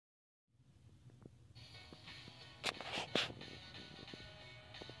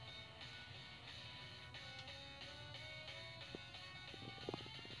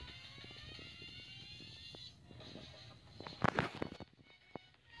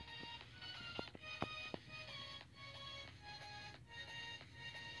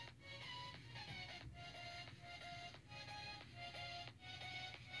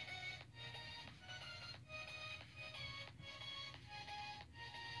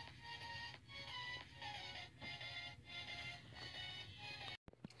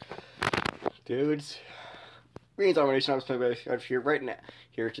Dudes, greetings, domination. I'm playing out here right now,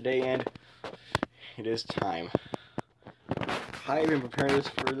 here today, and it is time. I've been preparing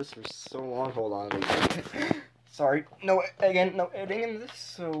for this for so long. Hold on, sorry, no editing in this.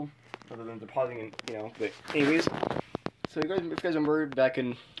 So other than the pausing and but anyways, so if you guys remember back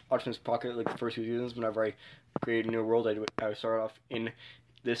in Optimus Pocket, like the first few seasons, whenever I created a new world, I would start off in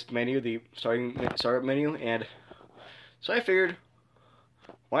this menu, the startup menu, and so I figured,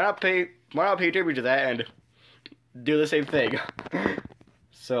 why not pay tribute to that and do the same thing?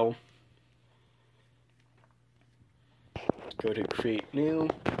 So go to create new.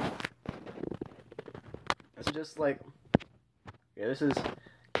 This is just like, yeah, this is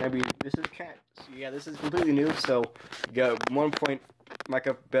completely new. So you got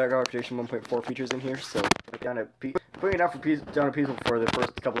Minecraft Bedrock Creation 1.4 features in here. So putting it down to peaceful for the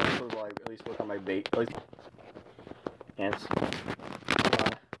first couple of episodes while I at least work on my bait. And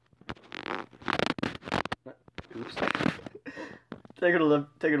oops.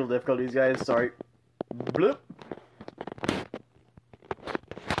 Technical difficulties, guys. Sorry. Bloop.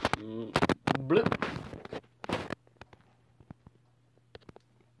 Bloop.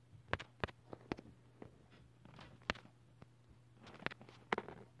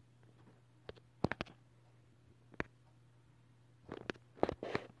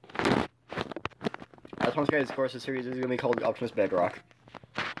 As once, guys, of course, the series is going to be called Optimus Bedrock.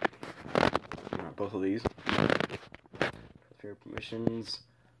 Both of these. Fair permissions.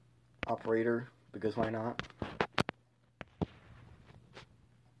 Operator, because why not?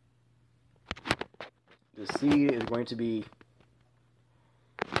 The seed is going to be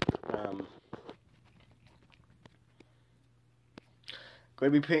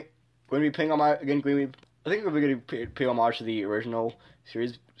going to be paying homage again. I think we're going to pay homage to the original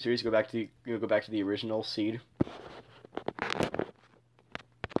series. Go back to the original seed.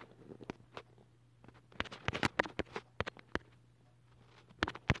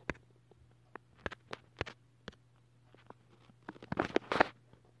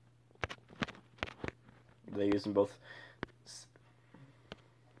 They use in both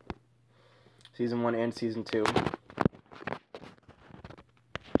Season 1 and Season 2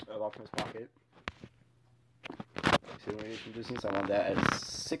 of Optimus Pocket. So we're introducing some of that as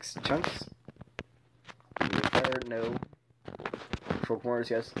 6 chunks. Fire, no. Short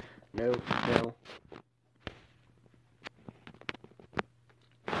corners, yes. No.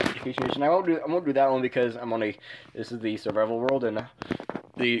 Education edition. I won't do that one because I'm on this is the survival world, and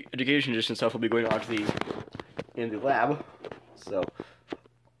the education edition stuff will be going on to in the lab. So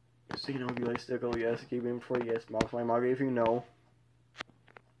you know, if you like Stickle, yes, keep in for yes, modify manga if you know.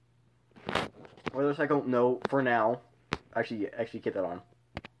 Motorcycle, no, for now. Actually get that on.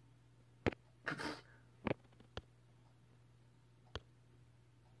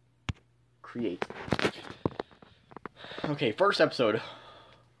 Create. Okay, first episode.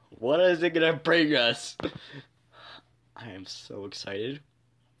 What is it gonna bring us? I am so excited.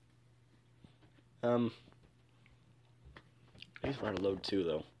 I just want to load too,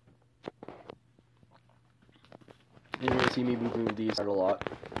 though. You're gonna see me moving these a lot,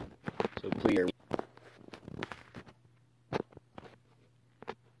 so please.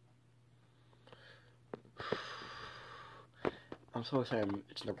 I'm so excited.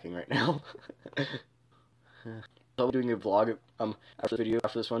 It's not working right now. So I'll be doing a vlog after the video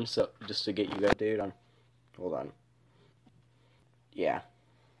after this one, so just to get you guys updated on. Hold on. Yeah.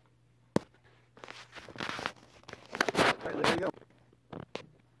 Alright, there we go.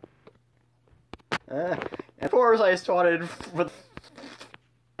 And of course I started with.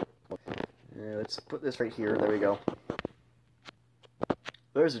 Yeah, let's put this right here. There we go.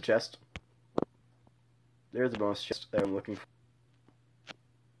 There's a chest. There's the bonus chest that I'm looking for.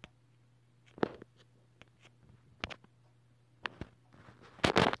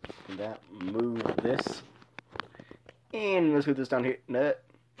 And that, move this. And let's put this down here.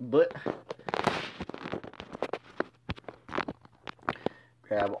 But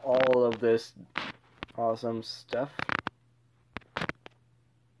grab all of this awesome stuff.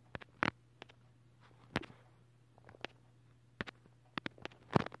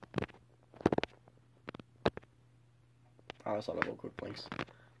 Oh, that's not a quick links.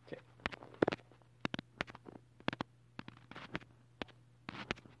 Okay.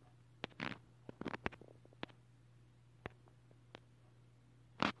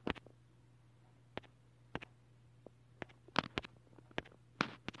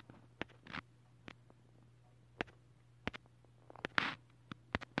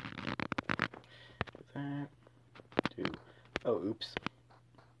 That. Oh, oops.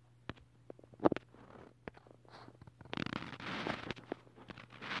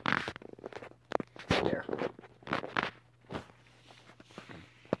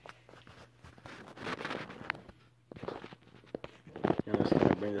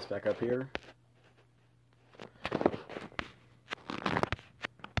 bring this back up here.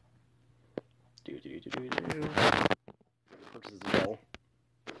 Works as well.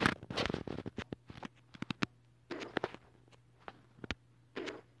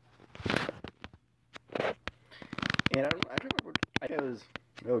 And I don't remember. I think it was.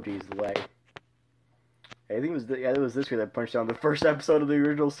 Oh geez, the lag. I think it was it was this guy that punched down the first episode of the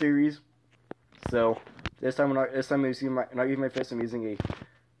original series. So this time I'm using not using my fist. I'm using a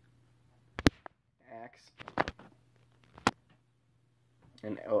axe.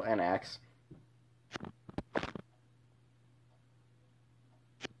 An axe.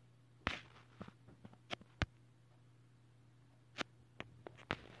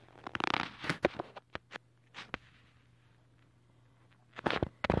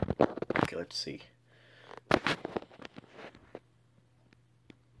 Okay, let's see.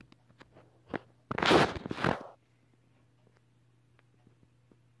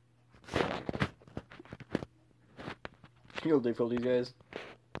 Technical difficulties, guys.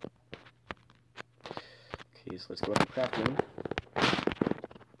 Okay, so let's go into crafting.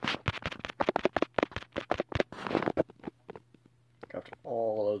 Craft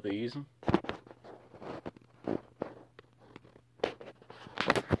all of these.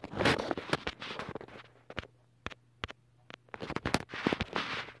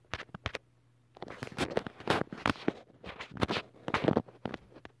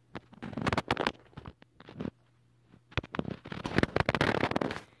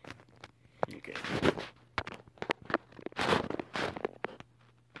 Okay.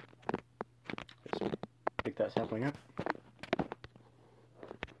 Let's pick that sapling up.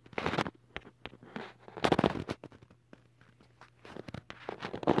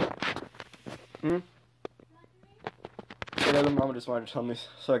 Yeah, the mom just wanted to tell me.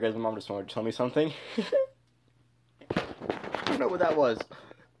 Sorry, guys, the mom just wanted to tell me something. I don't know what that was.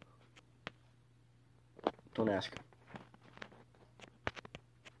 Don't ask.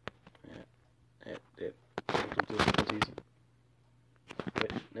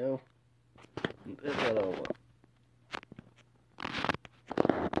 Wait, no.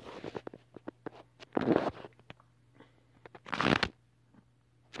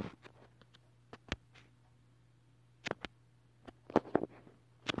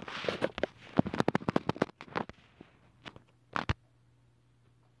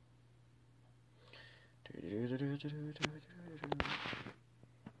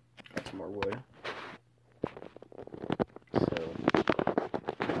 Got some more wood. So,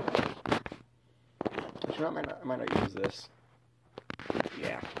 actually, I might not use this.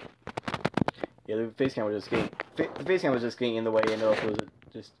 Yeah. Yeah, the face cam was just getting in the way, and also was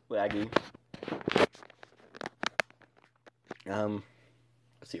just laggy. Let's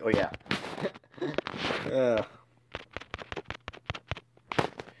see. Oh yeah.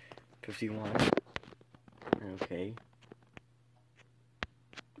 51. Okay.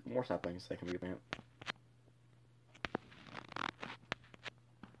 More saplings I can be plant.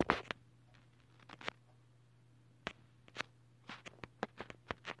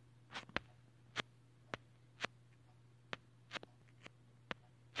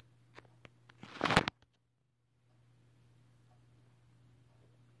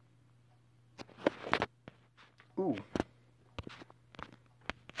 Ooh.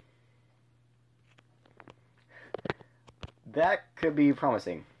 That could be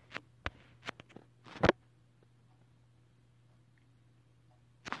promising.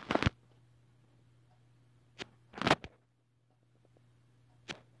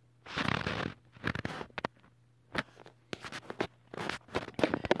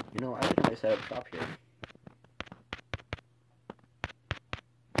 You know, I think I might set up shop here.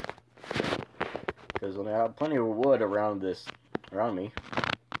 Because I have plenty of wood around me.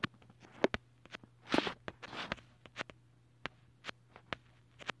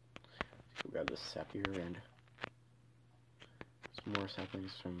 We'll grab this sap here and some more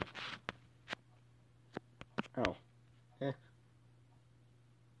saplings from. Oh. Eh.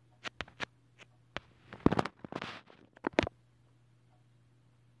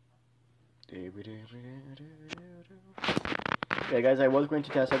 Yeah, guys, I was going to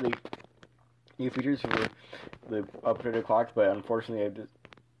test out the new features for the upgraded clock, but unfortunately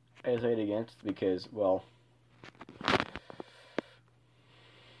I decided against because, well, I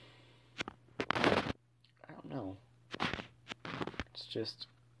don't know. It's just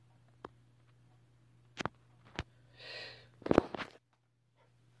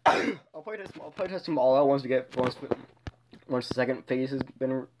I'll probably test them all out once once the second phase has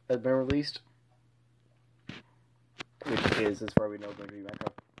been released, which is, as far as we know, going to be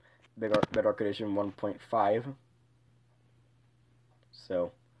Bedrock Edition 1.5.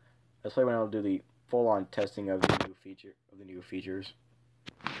 So That's why when I'll do the full-on testing of the new features.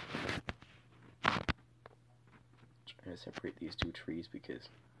 Trying to separate these two trees because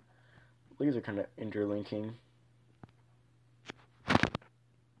leaves are kind of interlinking.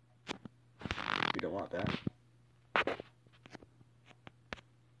 We don't want that.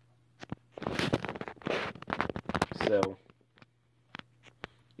 So,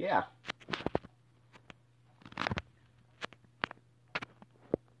 yeah.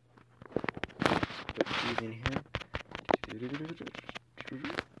 Put these in here.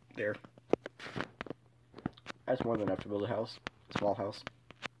 There. That's more than enough to build a house. A small house.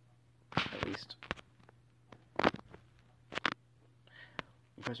 At least.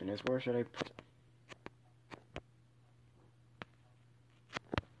 The question is, where should I put it?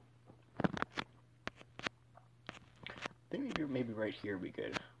 I think maybe right here would be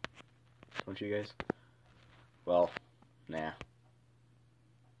good. Don't you guys? Well, nah.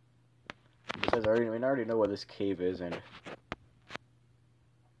 Besides, I already know what this cave is, and...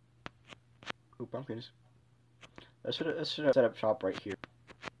 Ooh, pumpkins. I should have set up shop right here.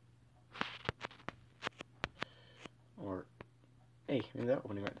 Or... Hey, maybe that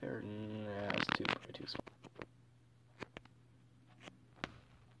opening right there. Nah, that's too small.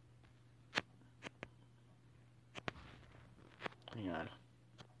 Hang on.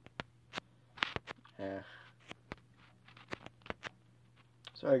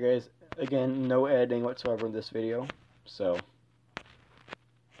 Sorry guys, again, no editing whatsoever in this video, so...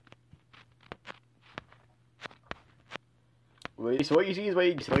 Wait, so what you see is what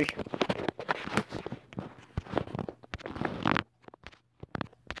you see.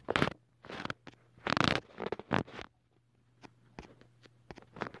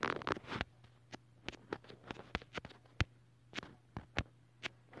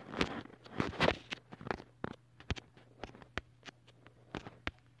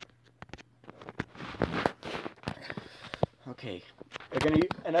 Okay, again,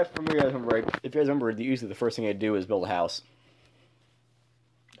 and if you guys remember, usually the first thing I do is build a house.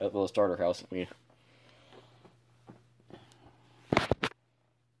 A little starter house. I mean,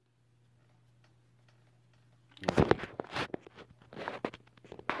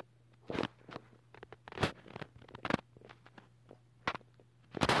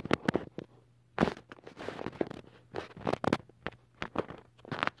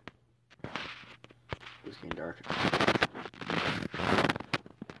 it's getting dark.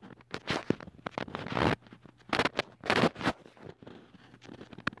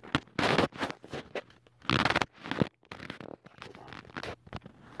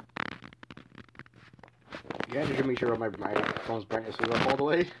 You have to make sure my phone's brightness is up all the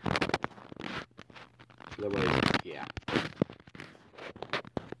way. So that way, yeah.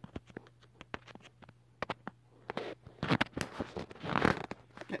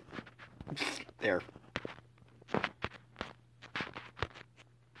 There.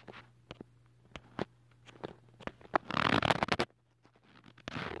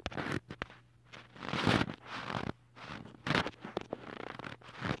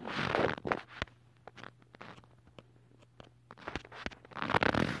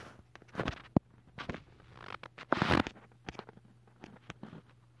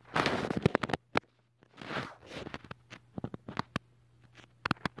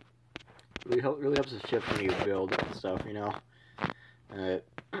 Really helps the shift when you build and stuff, you know. Yeah,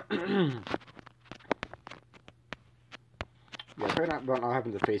 probably not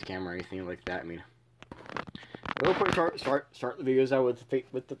having the face cam or anything like that. I mean, I will probably start the videos out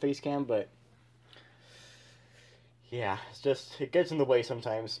with the face cam, but yeah, it gets in the way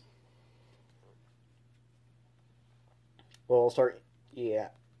sometimes. Well, I'll start. Yeah,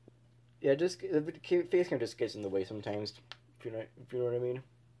 just the face cam just gets in the way sometimes. If you know what I mean.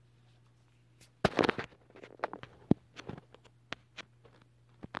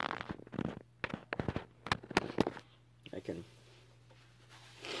 I can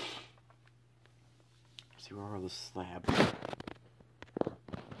see where all the slabs.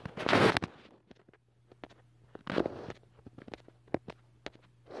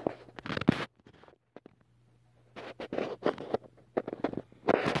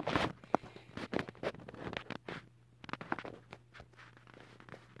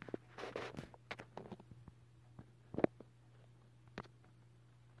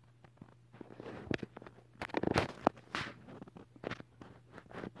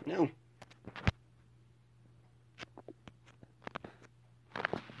 No.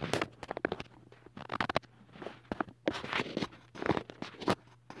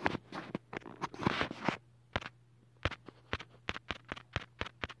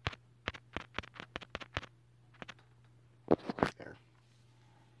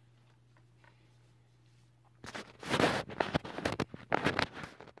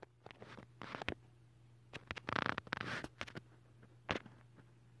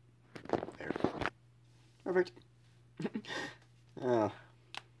 Oh.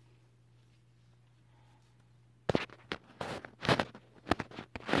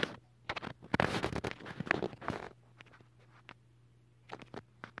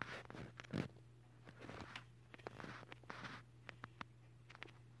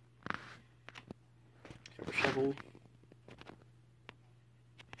 Have a shovel.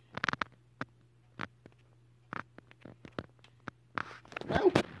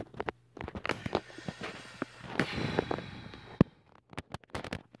 No.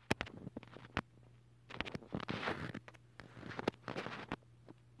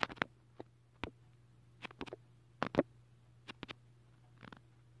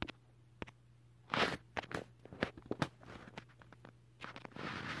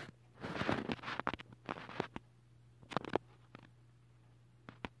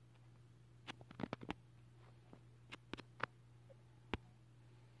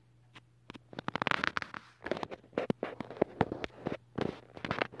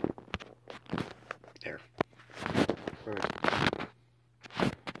 There. Perfect.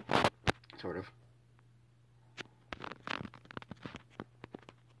 Sort of.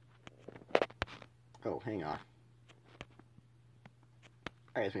 Oh, hang on.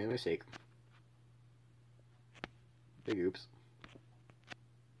 I just made a mistake. Big oops.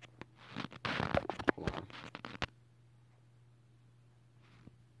 Hold on.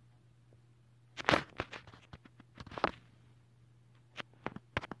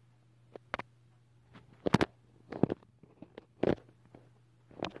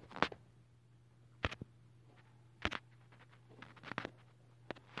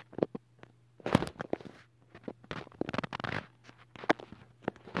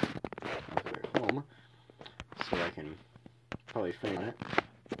 Home, so I can probably frame it.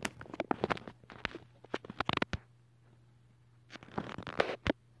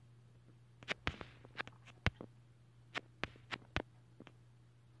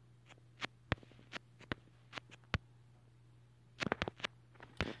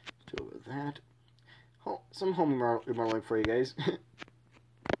 Do it with that. Oh, some home remodeling for you guys. I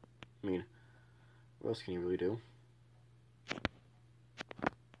mean, what else can you really do?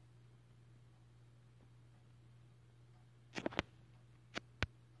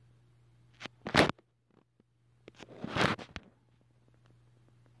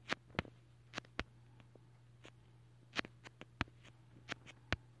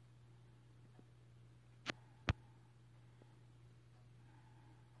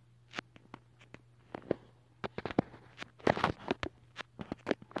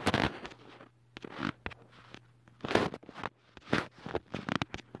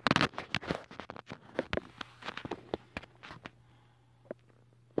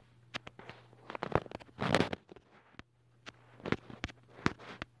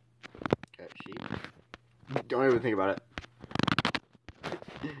 Sheep. Don't even think about it.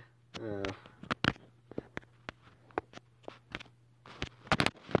 Well,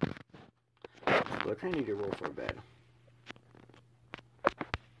 I kind of need to roll for a bed.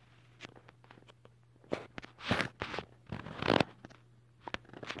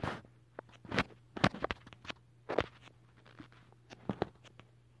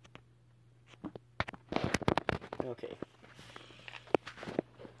 Okay.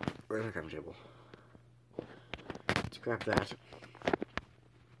 Where's my crafting table? Let's grab that.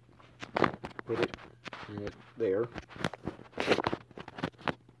 Put it there. I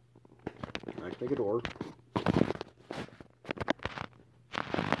can make a door.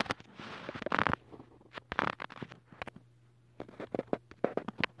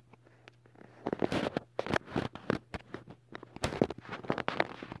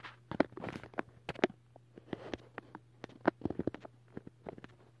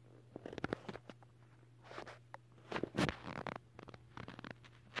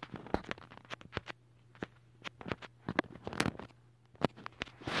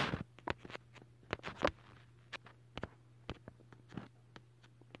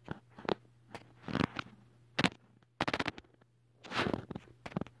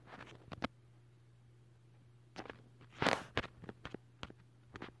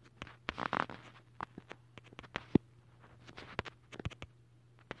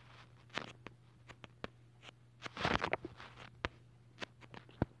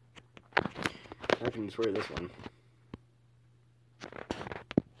 I can destroy this one.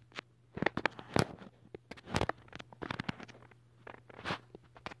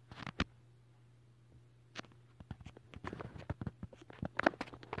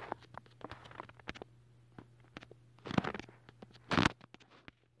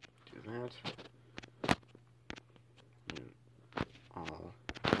 Do that.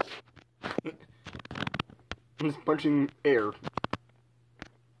 I'm just punching air.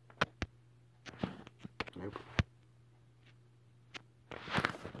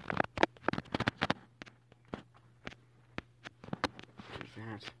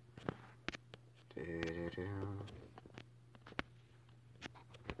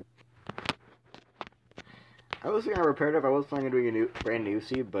 I was gonna repair it if I was planning on doing a brand new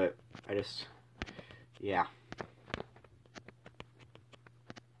seed, but I just, yeah.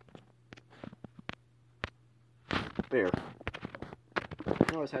 There.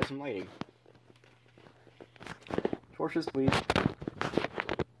 Now let's have some lighting. Torches, please.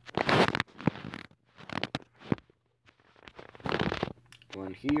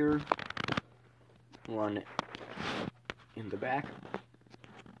 One here. One in the back.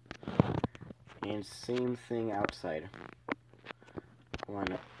 And same thing outside. One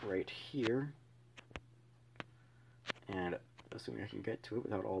right here. And assuming I can get to it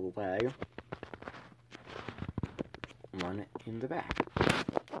without all the lag. One in the back.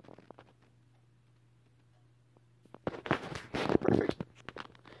 Perfect.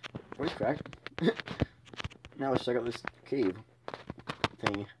 Voice cracked. Now let's check out this cave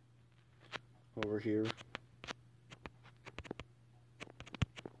thing over here.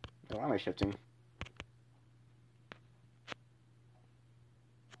 Oh, why am I shifting?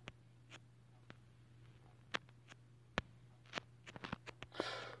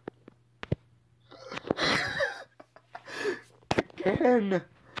 Again!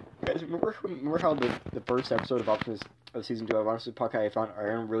 Guys, remember how the first episode of Optimus of season 2 of Honestly Podcast I found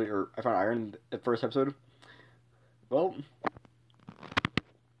iron in the first episode? Well,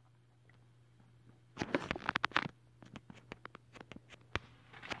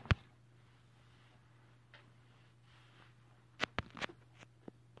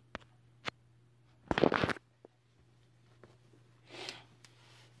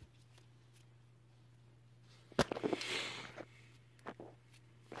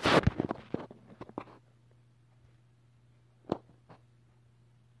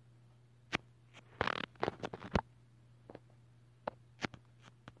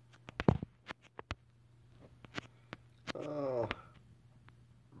 oh.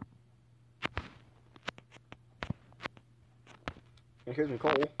 And here's some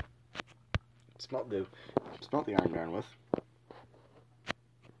coal. Smelt the iron down with.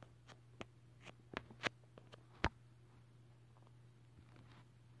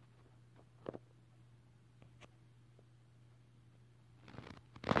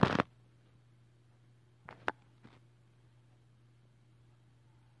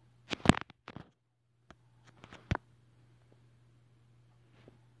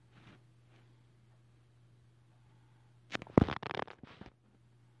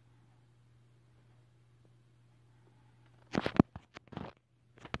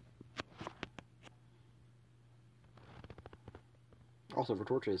 Also for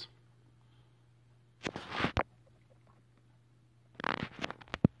torches.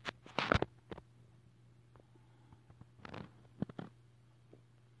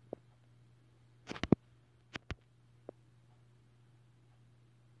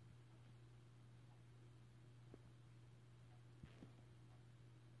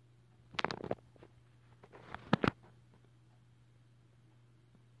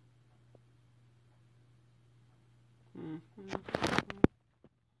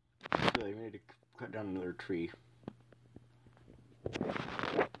 So I need to cut down another tree.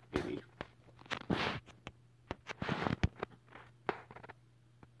 Maybe.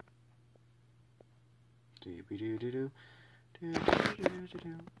 Do-be-do-do-do.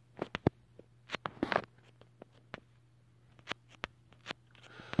 Do-do-do-do-do.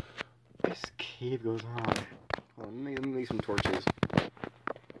 This cave goes on. Hold on, let me make some torches.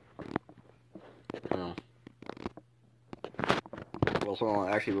 Oh. Well, hold on,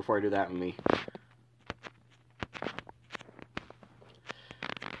 actually, before I do that, let me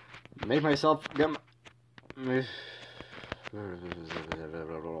make myself get my...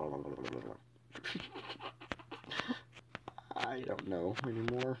 I don't know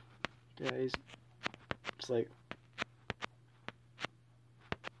anymore, guys. It's like...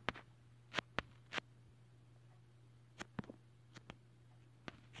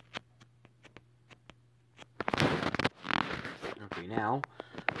 Okay, now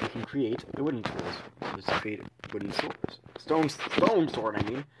we can create the wooden tools. Let's create wooden swords. Stone sword, I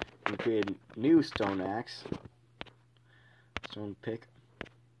mean. We create a new stone axe. Stone pick.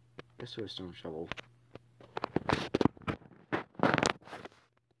 Let's do a stone shovel.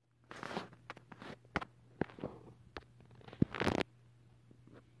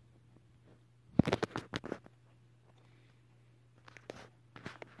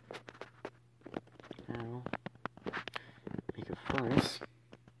 Now, make a furnace.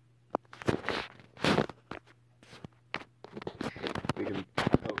 We can,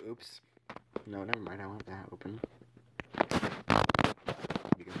 oh, oops. No, never mind, I want that open.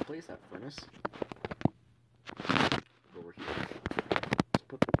 We can place that furnace over here. Let's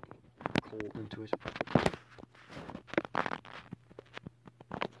put coal into it.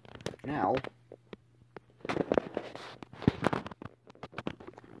 now,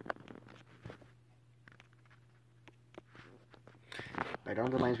 right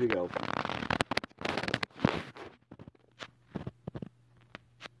down the lines we go.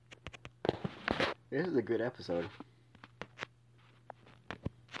 This is a good episode.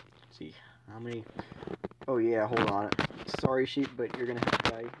 Let's see, how many... Oh yeah, hold on. Sorry, sheep, but you're gonna have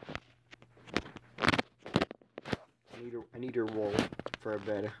to die. I need your wool for a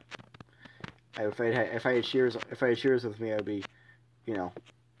bed. If I had shears with me, I'd be, you know,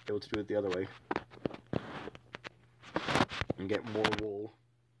 able to do it the other way and get more wool.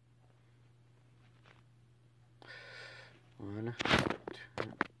 1, 2.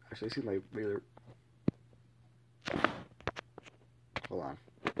 Actually, I see my regular. Hold on.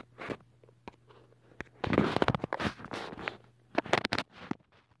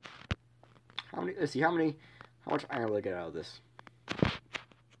 How many? Let's see. How much iron will I get out of this?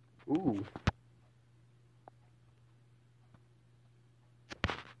 Ooh.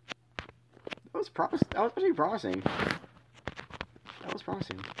 That was actually promising. That was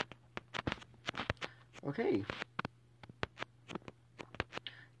promising. Okay.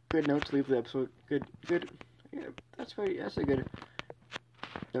 Good note to leave the episode. Good. Yeah, that's a good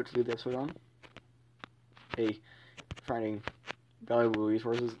note to leave the episode on. Finding valuable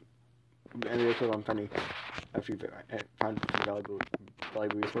resources. And the episode on finding after you find valuable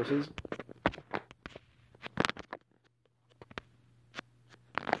resources.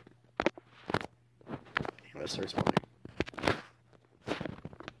 Let's start spawning.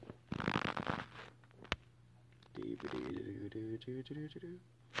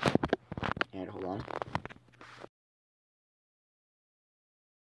 And hold on.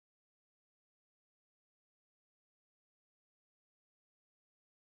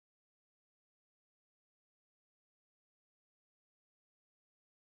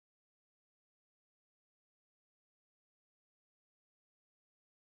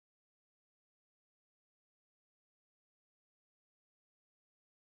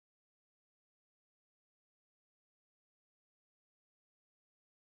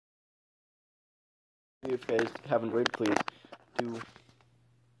 If you guys haven't enjoyed, please do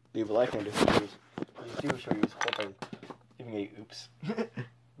leave a like and please do show your support by giving a oops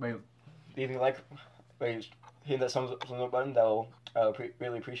by leaving a like, by hitting that thumbs up button. That will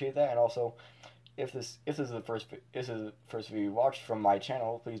really appreciate that. And also, if this is the first video you watched from my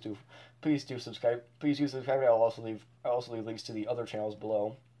channel, please do subscribe. Please do subscribe. I'll also leave links to the other channels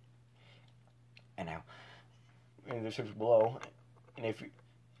below. And now in the description below, and if you.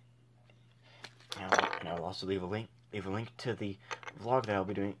 And I'll also leave a link to the vlog that I'll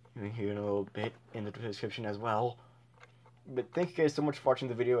be doing here in a little bit in the description as well. But thank you guys so much for watching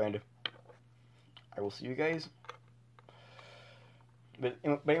the video, and I will see you guys. But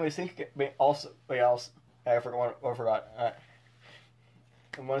anyways, I forgot.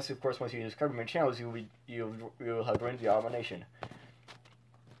 And once you subscribe to my channels, you will have joined the Automation.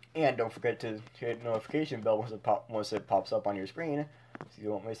 And don't forget to hit the notification bell once it pops up on your screen, so you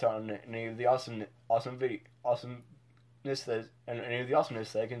won't miss out on any of the awesomeness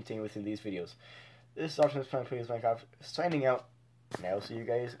that I contain within these videos. This is Optimus Plays Minecraft signing out, and I will see you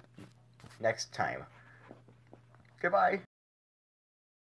guys next time. Goodbye.